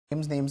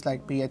Names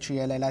like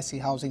BHEL,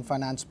 LIC Housing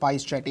Finance,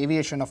 SpiceJet,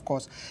 Aviation, of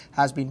course,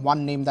 has been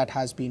one name that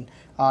has been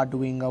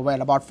doing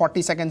well. About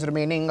 40 seconds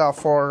remaining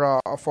for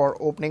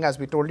opening. As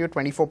we told you,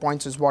 24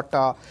 points is what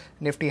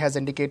Nifty has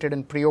indicated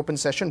in pre-open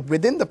session.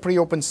 Within the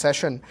pre-open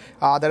session,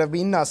 there have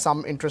been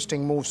some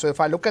interesting moves. So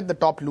if I look at the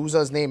top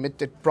losers' name,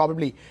 it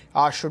probably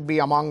should be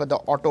among the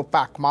auto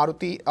pack.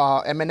 Maruti,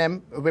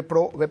 M&M,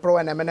 Wipro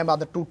and M&M are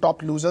the two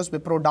top losers.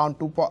 Wipro down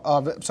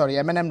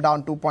M&M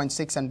down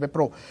 2.6 and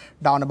Wipro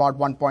down about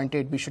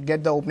 1.8. We should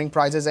get the opening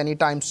prices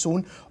anytime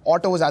soon.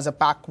 Autos as a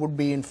pack would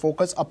be in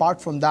focus. Apart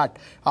from that,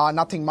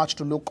 nothing much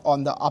to look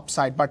on the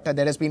upside, but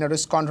there has been a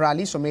risk-on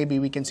rally, so maybe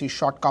we can see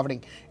short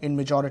covering in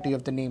majority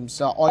of the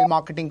names. Oil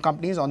marketing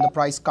companies on the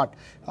price cut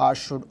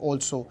should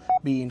also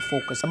be in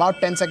focus. About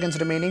 10 seconds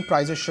remaining.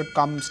 Prices should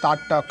start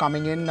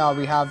coming in.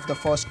 We have the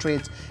first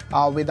trades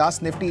with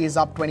us. Nifty is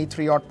up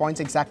 23 odd points,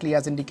 exactly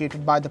as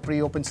indicated by the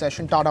pre-open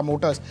session. Tata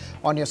Motors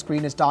on your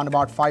screen is down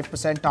about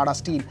 5%. Tata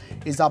Steel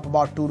is up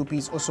about 2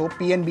 rupees or so.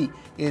 PNB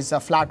is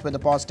flat with a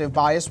positive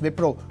bias.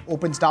 Wipro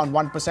opens down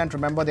 1%.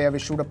 Remember, they have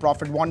issued a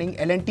profit warning.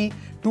 L&T,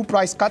 two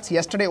price cuts.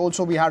 Yesterday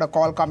also we had a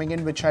call coming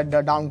in which had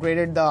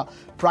downgraded the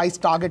price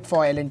target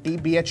for L&T.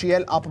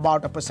 BHEL up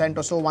about 1%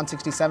 or so,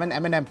 167.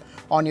 M&M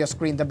on your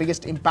screen. The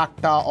biggest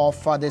impact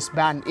of this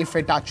ban, if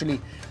it actually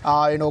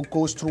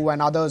goes through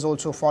and others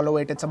also follow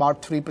it, it's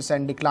about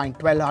 3% decline,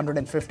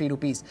 1,250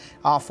 rupees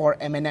for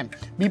M&M.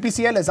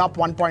 BPCL is up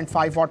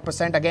 1.5 odd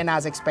percent, again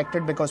as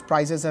expected, because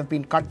prices have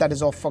been cut. That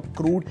is of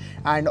crude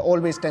and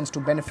always tends to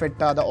benefit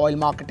the oil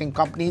marketing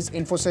companies.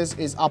 Infosys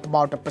is up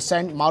about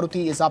 1%.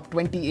 Maruti is up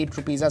 28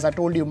 rupees. As I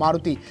told you,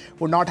 Maruti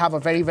would not have a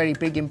very, very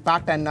big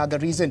impact, and the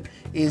reason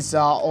is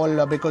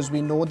all because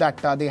we know that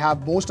they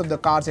have most of the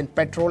cars in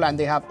petrol and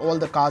they have all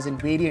the cars in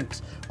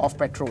variants of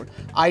petrol.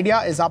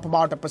 Idea is up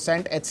about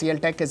 1%.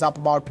 HCL Tech is up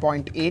about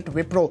 0.8.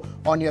 Wipro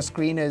on your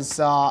screen is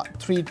 3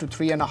 to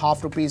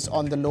 3.5 rupees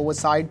on the lower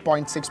side,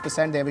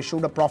 0.6%. They have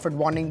issued a profit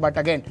warning, but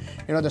again,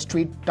 the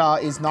street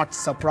is not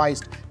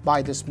surprised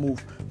by this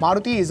move.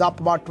 Maruti is up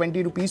about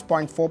 20 rupees,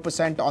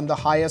 0.4% on the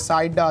higher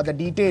side. The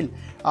detail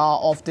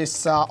of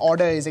this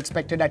order is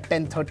expected at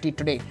 10:30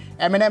 today.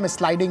 M&M is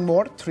sliding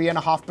more,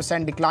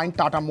 3.5% decline.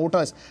 Tata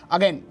Motors,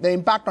 again, the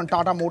impact on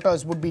Tata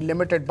Motors would be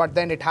limited, but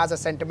then it has a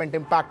sentiment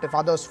impact. If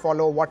others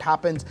follow, what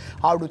happens?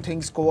 How do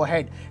things go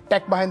ahead?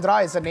 Tech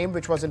Mahindra is a name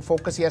which was in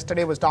focus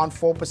yesterday, was down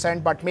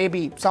 4%, but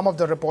maybe some of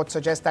the reports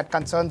suggest that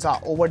concerns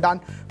are overdone.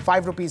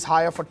 5 rupees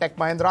higher for Tech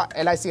Mahindra.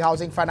 LIC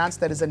Housing Finance,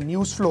 there is a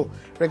news flow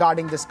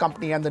regarding this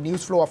company, and the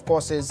news flow, of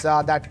course, is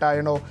that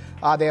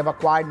they have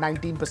acquired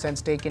 19%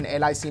 stake in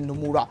LIC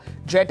Nomura.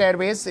 Jet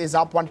Airways is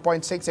up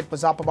 1.6. It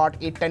was up about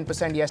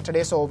 8-10%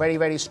 yesterday, so very,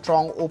 very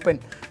strong open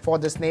for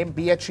this name.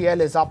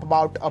 BHEL is up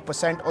about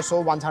 1% or so,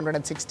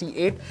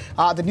 168.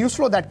 The news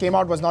flow that came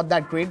out was not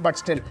that great, but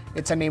still,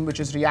 it's a name which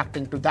is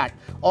reacting to that.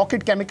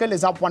 Orchid Chemical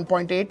is up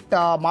 1.8.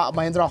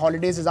 Mahindra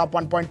Holidays is up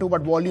 1.2,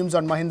 but volumes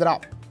on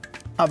Mahindra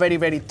are very,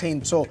 very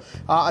thin. So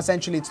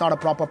essentially, it's not a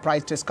proper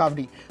price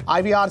discovery.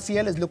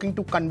 IVRCL is looking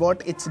to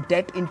convert its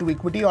debt into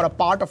equity, or a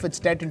part of its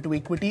debt into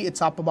equity.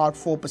 It's up about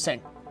 4%.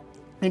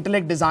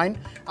 Intellect Design,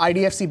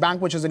 IDFC Bank,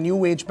 which is a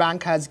new age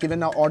bank, has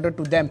given an order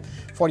to them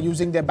for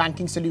using their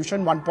banking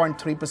solution,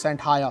 1.3%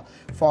 higher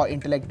for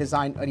Intellect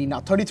Design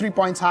Arena. 33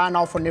 points higher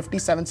now for Nifty,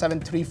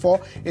 7734.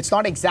 It's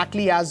not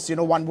exactly as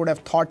one would have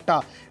thought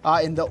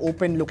in the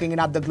open looking in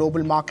at the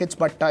global markets,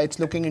 but it's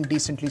looking in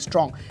decently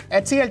strong.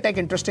 HCL Tech,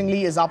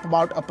 interestingly, is up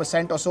about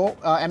 1% or so.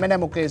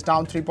 M&M is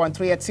down 3.3.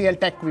 HCL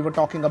Tech, we were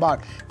talking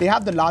about, they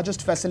have the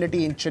largest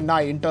facility in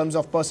Chennai in terms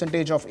of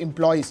percentage of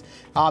employees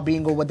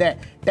being over there.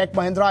 Tech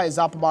Mahindra is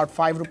up about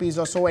 5 rupees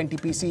or so.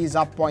 NTPC is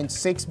up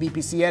 0.6.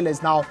 BPCL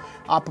is now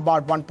up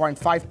about 1.5%.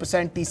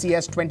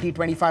 TCS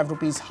 20-25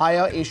 rupees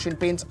higher. Asian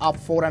Paints up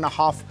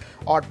 4.5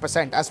 odd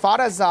percent. As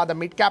far as the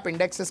mid-cap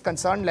index is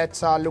concerned,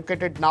 let's look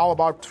at it now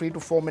about 3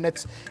 to 4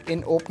 minutes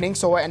in opening.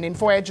 So an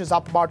Info Edge is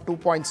up about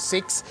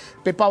 2.6.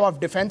 Pipavav of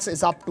Defense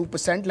is up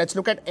 2%. Let's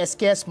look at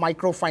SKS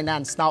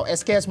Microfinance. Now,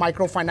 SKS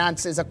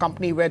Microfinance is a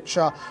company which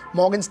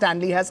Morgan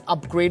Stanley has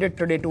upgraded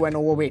today to an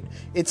overweight.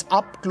 It's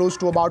up close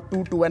to about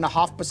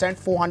 2.5%,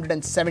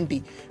 470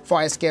 for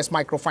SKS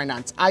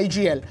Microfinance.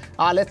 IGL,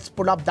 let's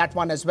pull up that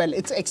one as well.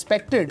 It's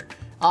expected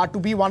to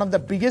be one of the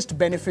biggest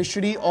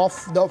beneficiary of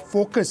the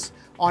focus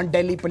on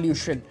Delhi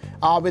pollution,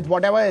 with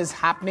whatever is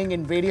happening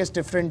in various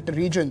different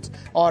regions,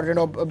 or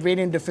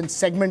various different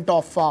segment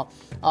of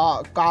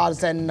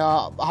cars and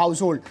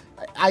household.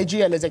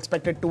 IGL is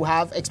expected to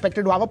have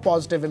a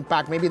positive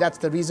impact. Maybe that's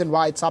the reason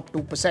why it's up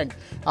 2%.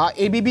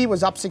 ABB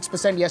was up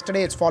 6%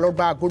 yesterday. It's followed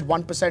by a good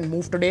 1%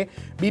 move today.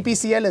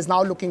 BPCL is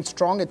now looking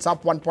strong. It's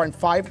up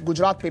 1.5.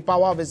 Gujarat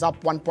Pipavav is up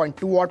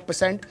 1.2 odd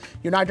percent.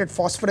 United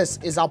Phosphorus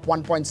is up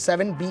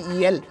 1.7.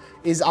 BEL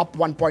is up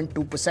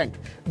 1.2%.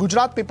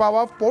 Gujarat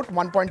Pipavav Port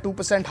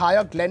 1.2%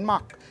 higher.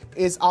 Glenmark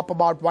is up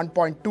about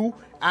 1.2.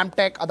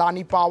 Amtech,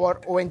 Adani Power,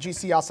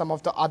 ONGC are some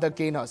of the other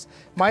gainers.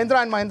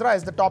 Mahindra and Mahindra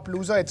is the top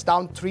loser. It's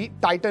down 3.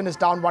 Titan is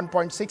down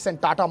 1.6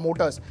 and Tata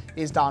Motors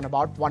is down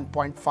about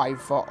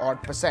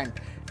 1.5%.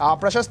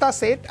 Prashasta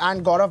Seth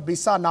and Gaurav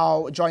Bissa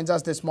now joins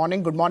us this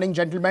morning. Good morning,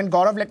 gentlemen.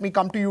 Gaurav, let me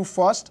come to you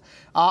first.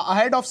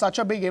 Ahead of such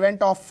a big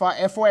event of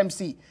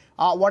FOMC,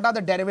 what are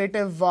the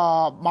derivative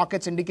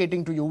markets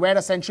indicating to you? Where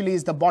essentially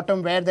is the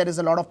bottom, where there is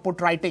a lot of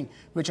put writing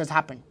which has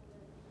happened?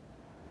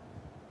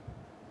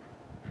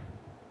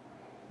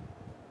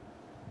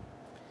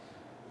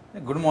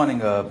 Good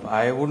morning.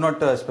 I would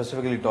not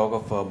specifically talk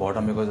of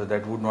bottom because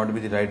that would not be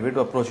the right way to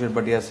approach it.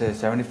 But yes,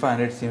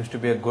 7,500 seems to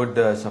be a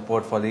good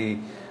support for the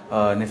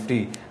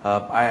Nifty.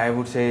 I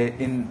would say,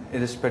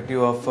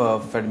 irrespective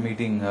of Fed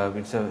meeting,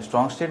 it's a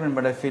strong statement.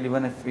 But I feel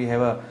even if we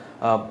have a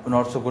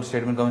not so good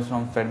statement comes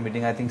from Fed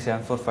meeting, I think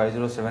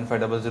 7450,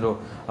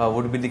 7500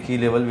 would be the key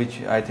level,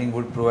 which I think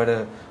would provide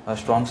a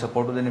strong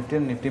support to the Nifty,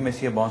 and Nifty may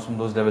see a bounce from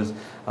those levels.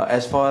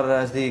 As far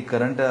as the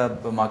current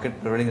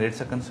market prevailing rates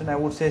are concerned, I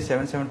would say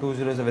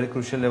 7720 is a very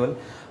crucial level.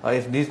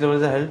 If these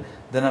levels are held,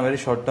 then a very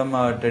short-term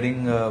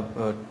trading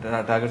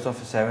targets of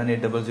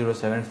 7800,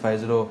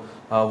 7850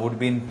 would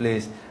be in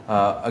place.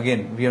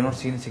 Again, we have not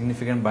seen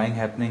significant buying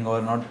happening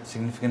or not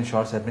significant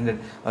shorts happening that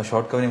a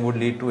short covering would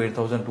lead to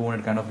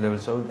 8,200 kind of level.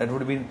 So that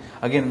would be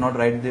again not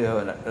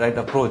right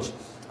approach.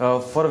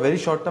 For a very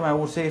short term, I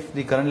would say if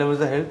the current levels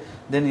are held,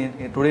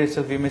 then today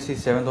itself we may see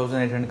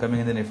 7,800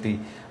 coming in the Nifty.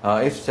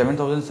 If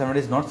 7,700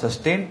 is not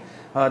sustained,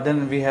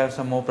 then we have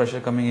some more pressure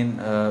coming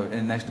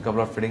in next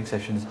couple of trading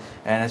sessions.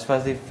 And as far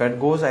as the Fed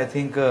goes, I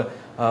think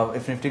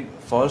if Nifty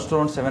falls to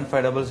around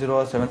 7500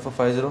 or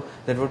 7450,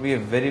 that would be a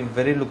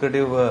very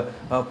lucrative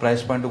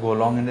price point to go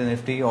along in the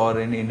Nifty or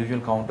in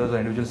individual counters or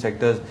individual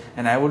sectors.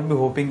 And I would be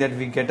hoping that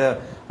we get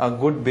a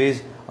good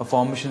base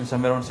formation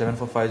somewhere around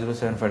 7450,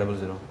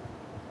 7500.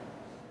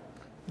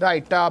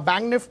 Right.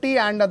 Bank Nifty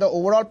and the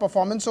overall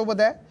performance over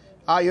there,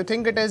 you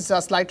think it is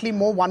slightly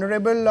more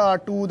vulnerable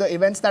to the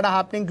events that are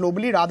happening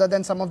globally rather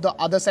than some of the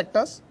other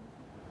sectors?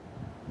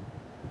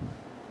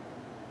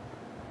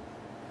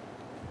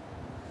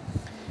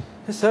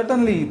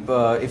 Certainly,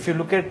 if you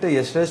look at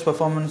yesterday's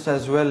performance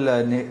as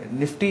well,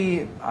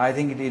 Nifty, I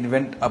think it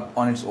went up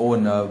on its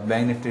own.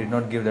 Bank Nifty did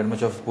not give that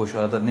much of a push,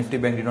 or the Nifty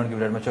Bank did not give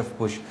that much of a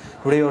push.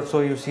 Today also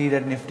you see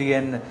that Nifty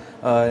and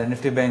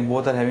Nifty Bank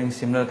both are having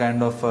similar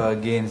kind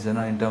of gains,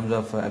 in terms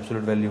of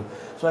absolute value.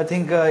 So I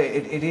think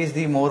it is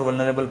the more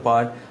vulnerable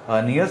part.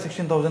 Near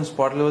 16,000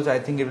 spot levels, I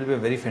think it will be a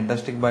very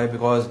fantastic buy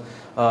because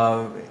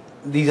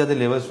these are the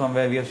levels from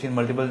where we have seen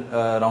multiple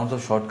rounds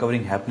of short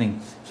covering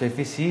happening. So if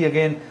we see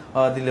again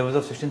the levels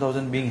of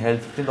 16,000 being held,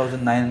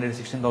 15,900,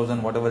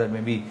 16,000, whatever that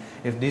may be,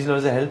 if these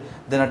levels are held,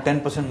 then a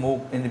 10%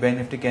 move in the Bank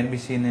Nifty can be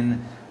seen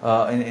in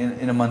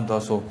a month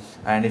or so.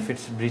 And if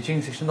it's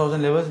breaching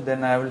 16,000 levels,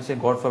 then I will say,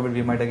 God forbid,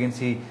 we might again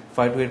see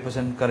 5 to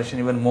 8% correction,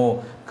 even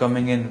more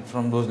coming in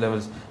from those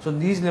levels. So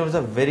these levels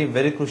are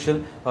very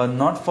crucial,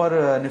 not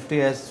for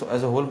Nifty as a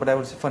whole, but I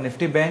would say for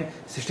Nifty Bank,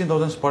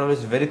 16,000 spot level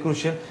is very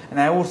crucial. And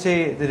I would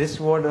say the risk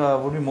reward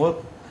would be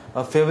more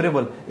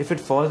favorable if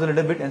it falls a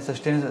little bit and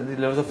sustains the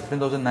levels of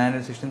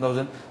 15,900,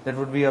 16,000. That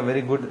would be a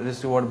very good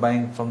risk reward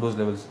buying from those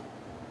levels.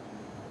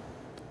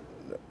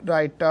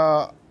 Right.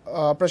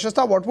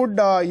 Prashasta, what would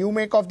you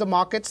make of the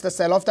markets, the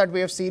sell-off that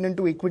we have seen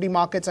into equity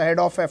markets ahead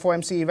of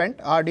FOMC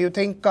event? Do you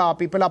think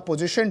people are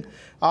positioned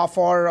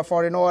for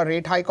a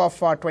rate hike of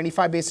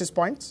 25 basis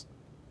points?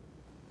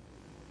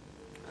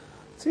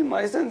 See,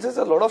 my sense is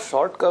a lot of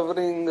short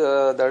covering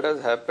that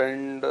has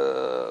happened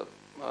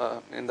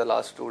in the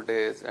last 2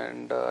 days,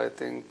 and I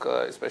think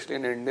especially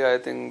in India, I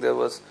think there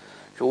was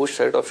huge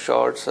set of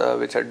shorts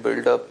which had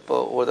built up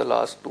over the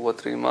last 2 or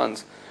 3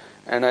 months.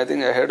 And I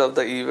think ahead of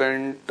the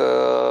event,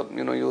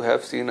 you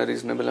have seen a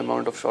reasonable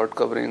amount of short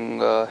covering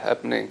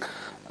happening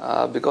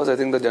because I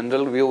think the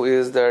general view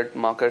is that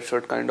market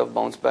should kind of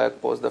bounce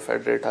back post the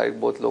Fed rate hike,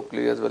 both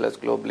locally as well as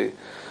globally.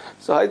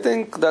 So I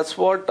think that's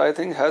what I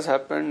think has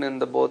happened in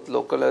the both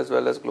local as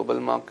well as global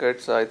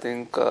markets. I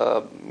think,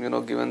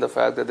 given the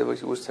fact that there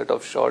was a huge set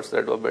of shorts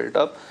that were built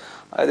up,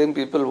 I think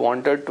people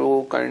wanted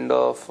to kind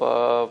of,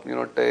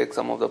 take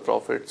some of the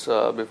profits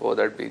before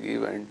that big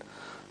event.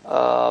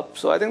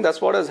 So I think that's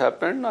what has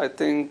happened. I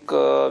think,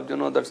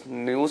 that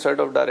new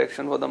set of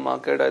direction for the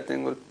market, I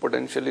think will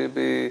potentially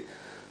be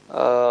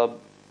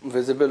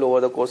visible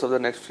over the course of the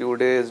next few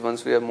days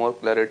once we have more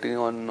clarity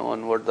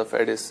on what the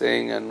Fed is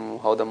saying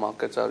and how the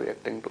markets are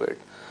reacting to it.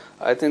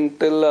 I think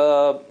till,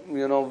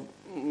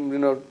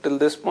 till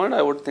this point,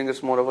 I would think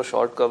it's more of a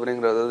short covering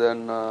rather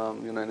than,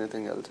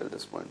 anything else at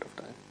this point of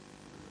time.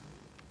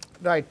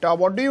 Right.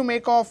 What do you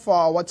make of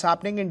what's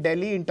happening in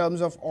Delhi in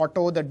terms of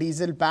auto, the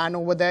diesel ban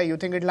over there? You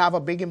think it'll have a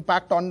big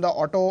impact on the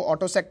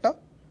auto sector?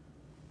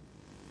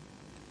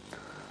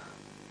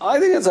 I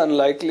think it's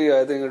unlikely.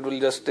 I think it will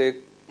just take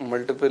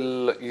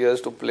multiple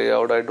years to play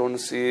out. I don't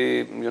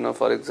see,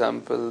 for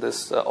example,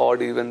 this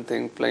odd even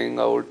thing playing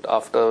out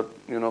after,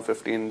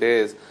 15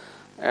 days.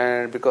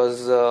 and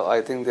because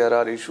I think there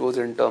are issues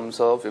in terms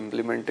of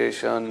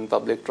implementation,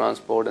 public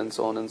transport, and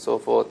so on and so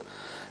forth.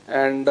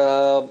 And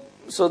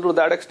so to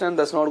that extent,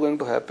 that's not going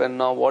to happen.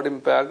 Now, what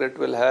impact it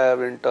will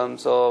have in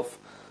terms of,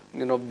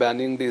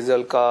 banning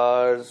diesel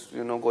cars,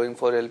 going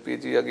for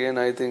LPG, again,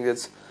 I think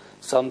it's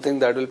something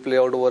that will play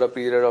out over a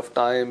period of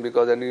time,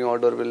 because any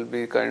order will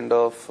be kind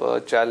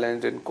of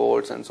challenged in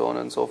courts and so on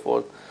and so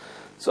forth.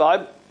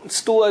 So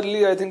it's too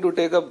early, I think, to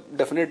take a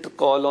definite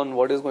call on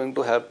what is going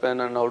to happen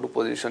and how to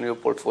position your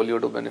portfolio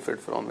to benefit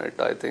from it.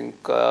 I think,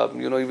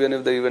 even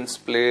if the events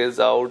plays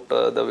out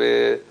the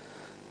way,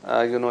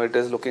 it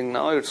is looking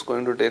now, it's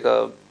going to take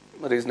a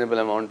reasonable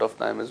amount of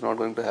time. It's not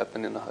going to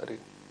happen in a hurry.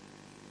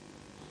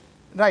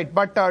 Right,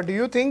 but do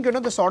you think,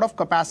 the sort of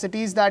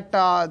capacities that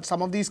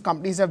some of these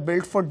companies have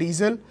built for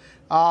diesel,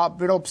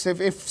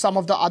 if some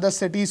of the other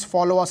cities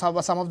follow or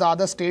some of the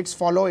other states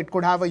follow, it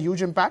could have a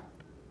huge impact?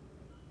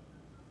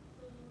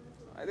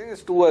 I think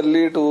it's too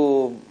early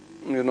to,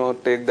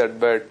 take that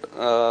bet,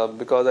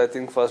 because I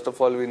think, first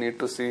of all, we need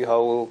to see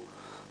how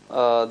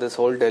this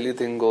whole Delhi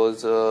thing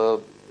goes,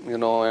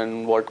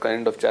 and what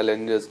kind of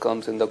challenges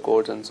comes in the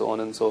courts and so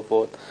on and so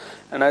forth.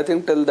 And I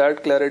think till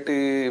that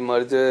clarity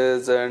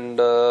emerges and,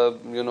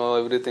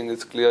 everything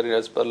is clear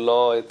as per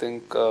law, I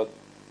think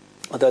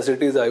other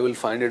cities, I will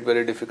find it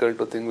very difficult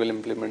to think will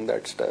implement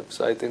that step.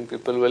 So I think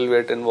people will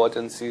wait and watch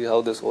and see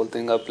how this whole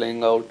thing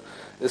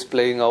is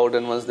playing out.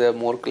 And once they have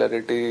more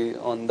clarity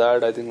on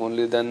that, I think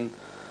only then,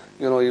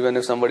 even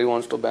if somebody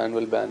wants to ban,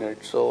 will ban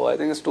it. So I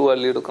think it's too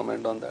early to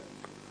comment on that.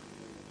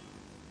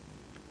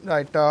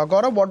 Right.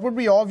 Gaurav, what would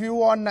be your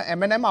view on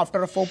M&M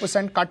after a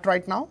 4% cut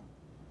right now?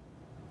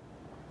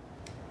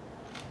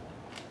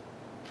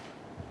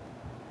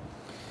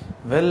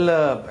 Well,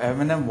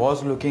 M&M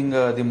was looking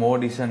the more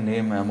decent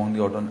name among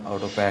the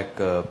auto pack,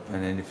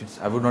 and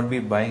if I would not be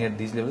buying at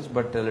these levels,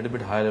 but a little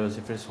bit higher levels.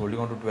 If it's holding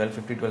on to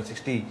 1250,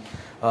 1260,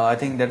 I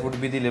think that would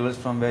be the levels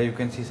from where you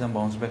can see some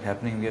bounce back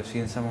happening. We have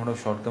seen some amount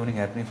of short covering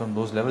happening from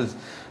those levels,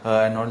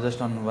 and not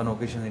just on one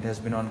occasion. It has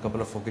been on a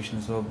couple of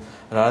occasions. So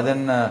rather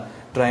than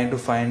trying to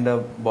find a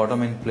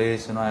bottom in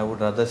place, I would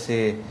rather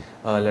say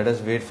let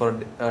us wait for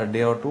a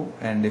day or two,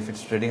 and if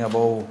it's trading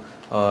above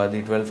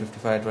the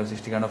 1255,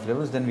 1260 kind of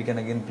levels, then we can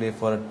again play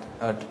for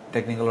a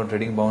technical or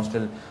trading bounce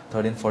till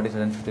 1340,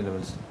 1350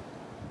 levels.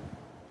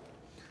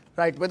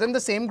 Right. Within the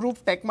same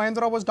group, Tech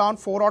Mahindra was down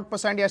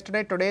 4%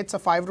 yesterday. Today, it's a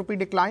 5 rupee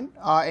decline.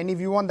 Any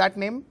view on that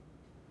name?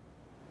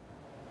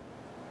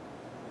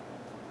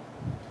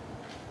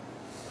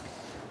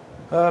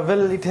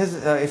 Well, it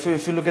has,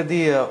 if you look at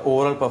the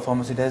overall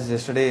performance, it has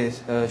yesterday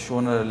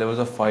shown levels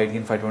of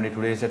 518, 520,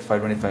 today it's at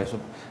 525. So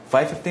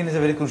 515 is a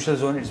very crucial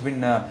zone. It's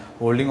been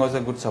holding as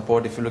a good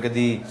support. If you look at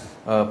the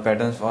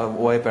patterns,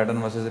 OI pattern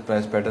versus the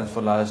price patterns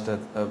for last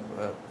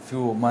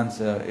few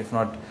months, if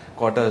not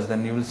quarters,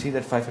 then you will see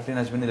that 515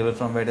 has been the level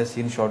from where it has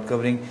seen short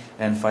covering,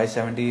 and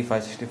 570,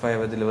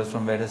 565 are the levels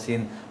from where it has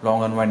seen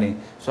long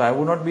unwinding. So I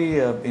would not be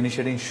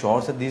initiating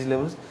shorts at these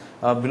levels.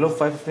 Below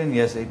 515,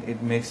 yes,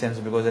 it makes sense,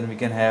 because then we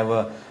can have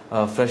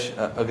a fresh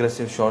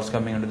aggressive shorts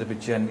coming into the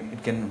picture, and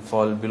it can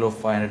fall below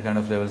 500 kind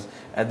of levels.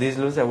 At these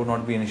levels, I would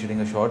not be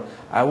initiating a short.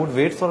 I would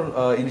wait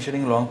for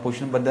initiating a long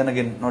position, but then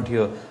again, not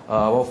here.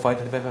 About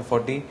 535,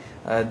 540,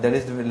 that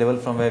is the level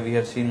from where we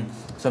have seen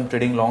some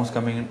trading longs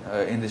coming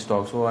in this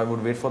stock. So I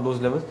would wait for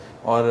those levels,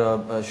 or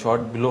a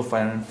short below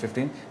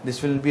 515.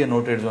 This will be a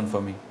no trade zone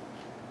for me.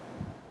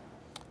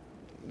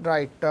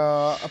 Right.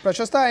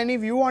 Prashasta, any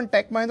view on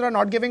Tech Mahindra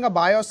not giving a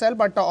buy or sell,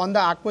 but on the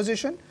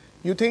acquisition?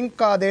 You think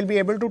they'll be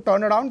able to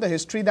turn around the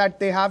history that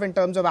they have in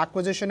terms of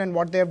acquisition and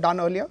what they have done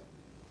earlier?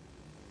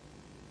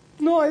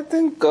 No, I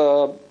think,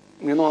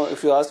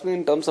 if you ask me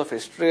in terms of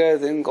history, I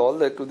think all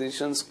the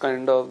acquisitions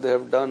they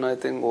have done, I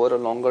think over a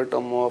longer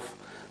term of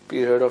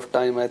period of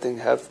time, I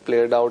think have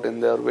played out in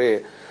their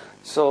way.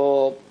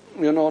 So,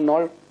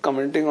 not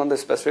commenting on the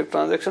specific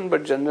transaction,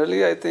 but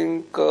generally I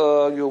think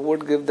you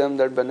would give them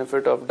that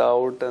benefit of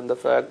doubt, and the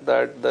fact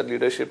that the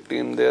leadership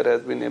team there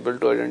has been able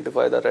to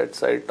identify the right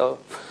side of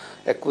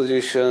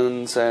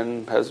acquisitions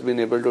and has been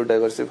able to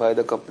diversify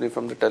the company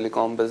from the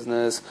telecom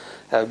business,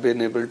 have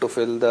been able to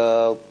fill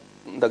the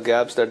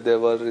gaps that they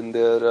were in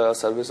their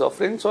service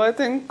offering. So I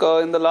think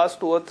in the last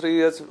 2 or 3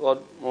 years or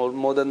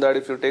more than that,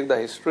 if you take the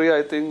history,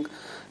 I think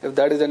if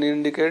that is an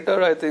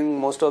indicator, I think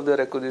most of their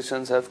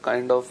acquisitions have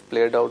kind of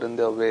played out in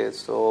their way.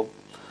 So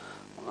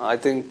I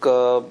think,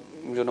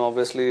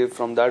 obviously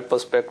from that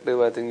perspective,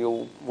 I think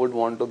you would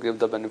want to give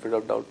the benefit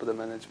of doubt to the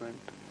management.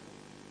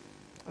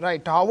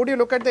 Right. How would you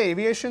look at the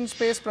aviation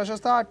space,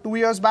 Prashasta? 2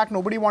 years back,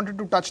 nobody wanted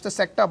to touch the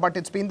sector, but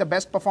it's been the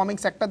best performing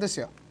sector this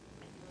year.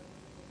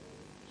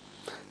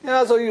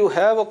 Yeah, so you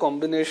have a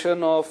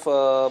combination of,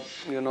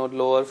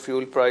 lower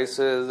fuel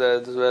prices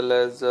as well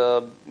as,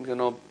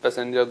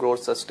 passenger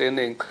growth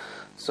sustaining.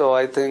 So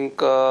I think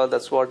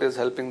that's what is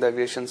helping the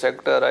aviation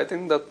sector. I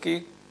think the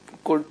key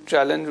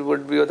challenge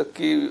would be, or the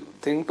key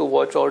thing to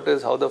watch out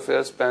is how the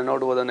fares pan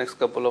out over the next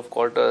couple of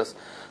quarters.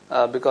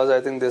 Because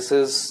I think this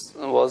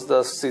was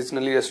the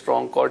seasonally a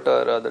strong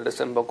quarter, the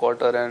December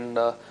quarter, and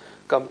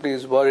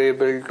companies were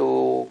able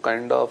to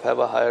kind of have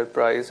a higher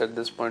price at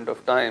this point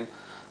of time.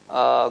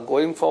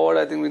 Going forward,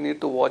 I think we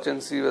need to watch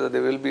and see whether they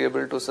will be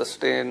able to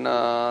sustain,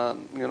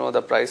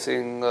 the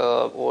pricing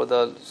over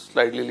the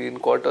slightly lean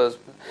quarters.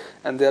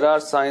 And there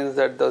are signs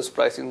that those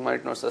pricing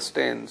might not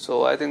sustain.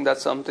 So I think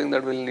that's something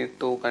that we'll need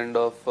to kind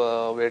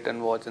of wait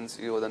and watch and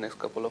see over the next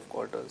couple of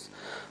quarters.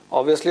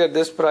 Obviously, at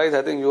this price,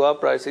 I think you are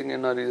pricing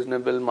in a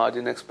reasonable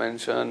margin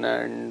expansion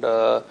and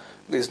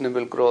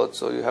reasonable growth.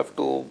 So you have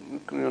to,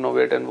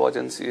 wait and watch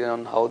and see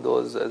on how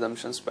those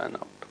assumptions pan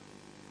out.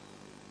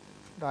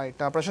 Right.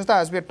 Prashasta,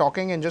 as we are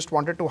talking, and just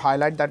wanted to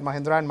highlight that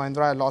Mahindra &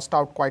 Mahindra lost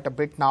out quite a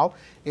bit now.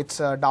 It's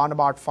down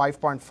about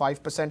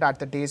 5.5% at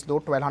the day's low,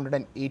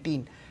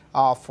 1218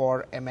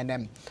 for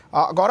M&M.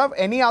 Gaurav,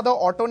 any other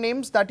auto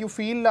names that you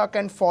feel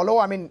can follow?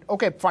 I mean,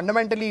 okay,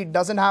 fundamentally it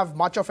doesn't have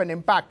much of an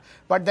impact,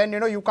 but then,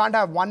 you can't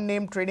have one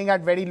name trading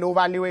at very low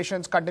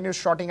valuations, continuous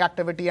shorting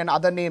activity and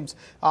other names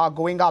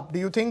going up. Do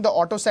you think the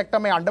auto sector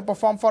may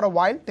underperform for a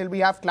while till we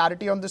have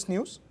clarity on this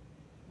news?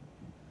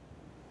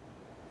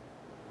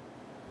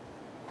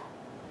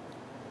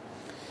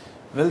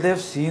 Well,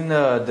 they've seen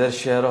their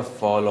share of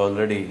fall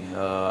already.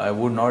 I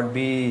would not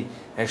be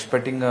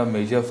expecting a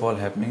major fall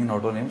happening in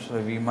auto names.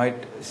 We might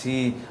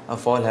see a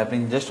fall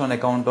happening just on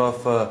account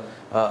of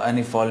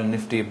any fall in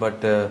Nifty.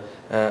 But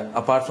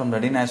apart from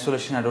that, in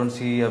isolation, I don't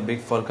see a big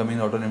fall coming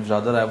in auto names.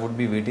 Rather, I would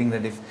be waiting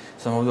that if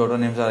some of the auto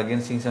names are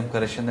again seeing some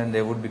correction, then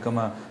they would become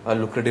a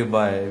lucrative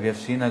buy. We have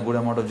seen a good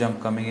amount of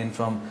jump coming in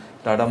from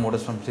Tata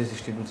Motors from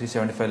 360 to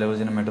 375 levels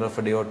in a matter of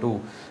a day or two,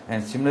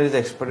 and similarly is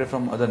expected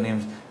from other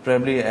names.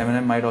 Probably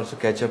M&M might also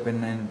catch up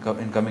in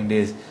coming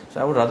days. So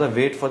I would rather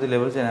wait for the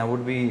levels, and I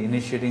would be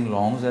initiating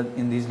longs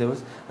in these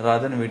levels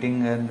rather than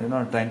waiting and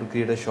trying to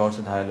create a shorts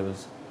at higher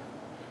levels.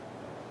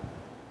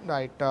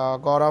 Right,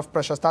 Gaurav,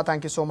 Prashasta,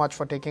 thank you so much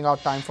for taking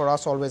out time for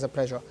us. Always a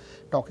pleasure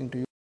talking to you.